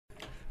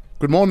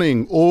Good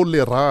morning,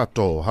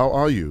 Olerato. How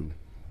are you?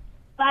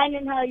 Fine,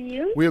 and how are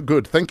you? We are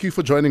good. Thank you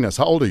for joining us.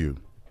 How old are you?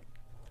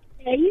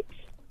 8.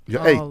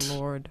 You're Oh, 8.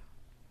 Lord.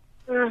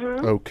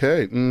 Uh-huh.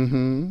 Okay.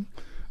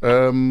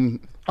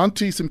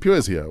 Auntie Simpiwe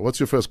is here. What's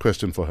your first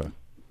question for her?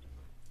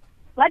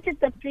 What did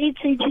the plate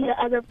say to the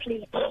other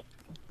plate?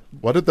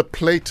 What did the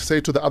plate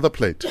say to the other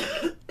plate?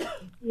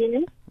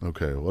 Yes.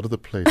 Okay. What did the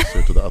plate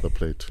say to the other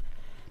plate?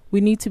 We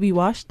need to be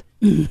washed.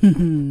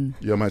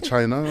 You're my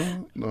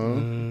China?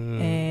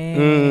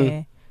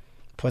 No.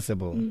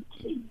 Possible.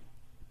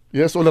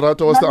 Yes,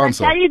 Olerato, what's the Must I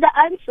answer? tell you the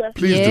answer?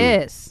 Please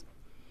yes.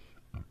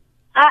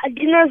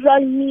 Dinner's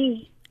on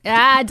me.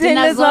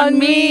 Dinner's on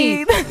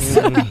me. That's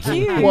so do.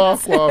 cute. Kwa,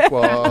 kwa,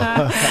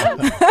 kwa.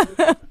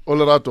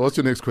 Olerato, what's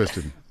your next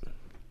question?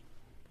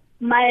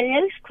 My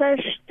next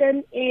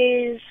question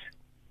is,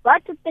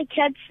 what did the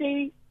cat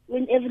say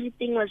when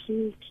everything was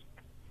neat?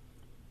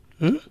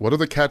 What did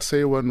the cat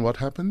say when what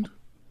happened?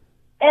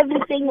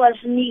 Everything was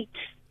neat.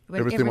 When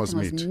Everything was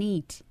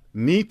neat.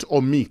 Neat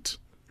or meat?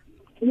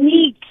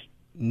 Neat.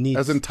 Neat.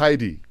 As in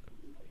tidy.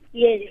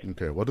 Yes.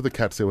 Okay. What did the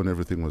cat say when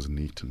everything was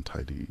neat and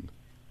tidy?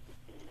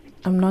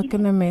 I'm not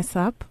going to mess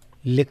up.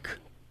 Lick.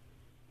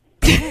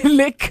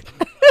 Lick.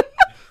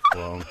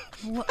 Wow.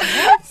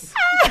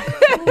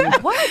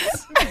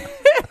 What?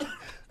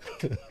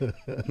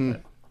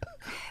 Can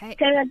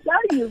I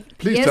tell you?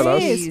 Please Yes, tell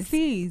us. Yes,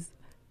 please.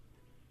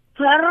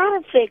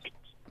 Perfect.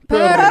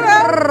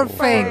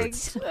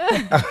 Perfect.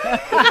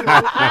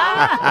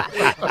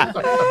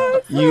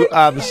 You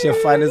are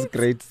Shefana's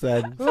great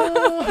son.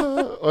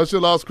 What's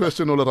your last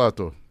question,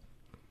 Olerato?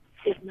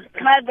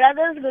 My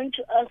brother is going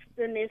to ask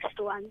the next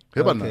one.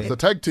 Hebana, Okay. it's a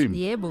tag team.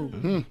 Yeah,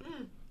 boo.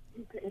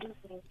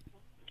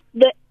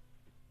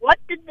 What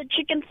did the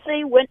chicken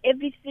say when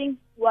everything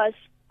was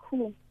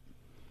cool?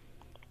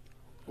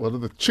 What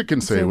did the chicken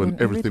say when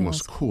everything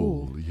was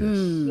cool?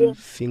 Yes.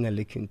 Finger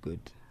licking good.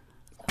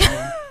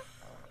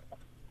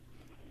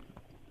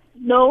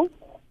 No.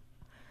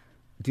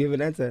 Do you have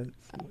an answer?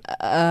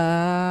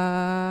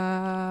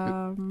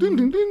 Ding,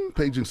 ding, ding.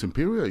 Paging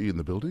Simperia, are you in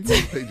the building?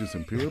 Paging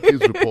Simperia, please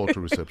report to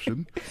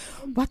reception.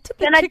 What did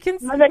Can the I- chicken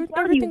say? mother, when tell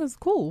Everything you? was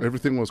cool.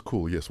 Everything was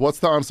cool, yes. What's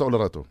the answer,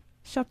 Olerato?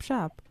 Sharp,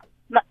 sharp.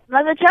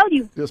 Mother, tell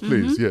you. Yes,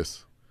 please,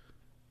 yes.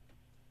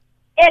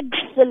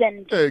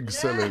 Excellent.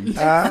 Excellent.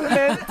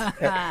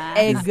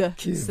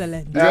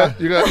 Excellent.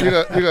 You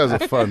guys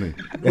are funny.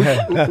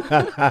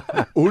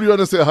 Who do you want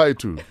to say hi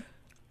to?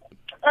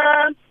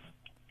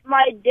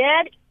 My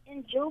dad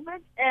in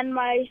Joburg and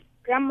my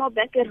grandma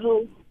back at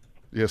home.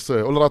 Yes,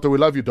 sir. Olerato, we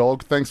love you,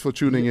 dog. Thanks for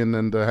tuning in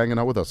and hanging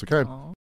out with us, okay?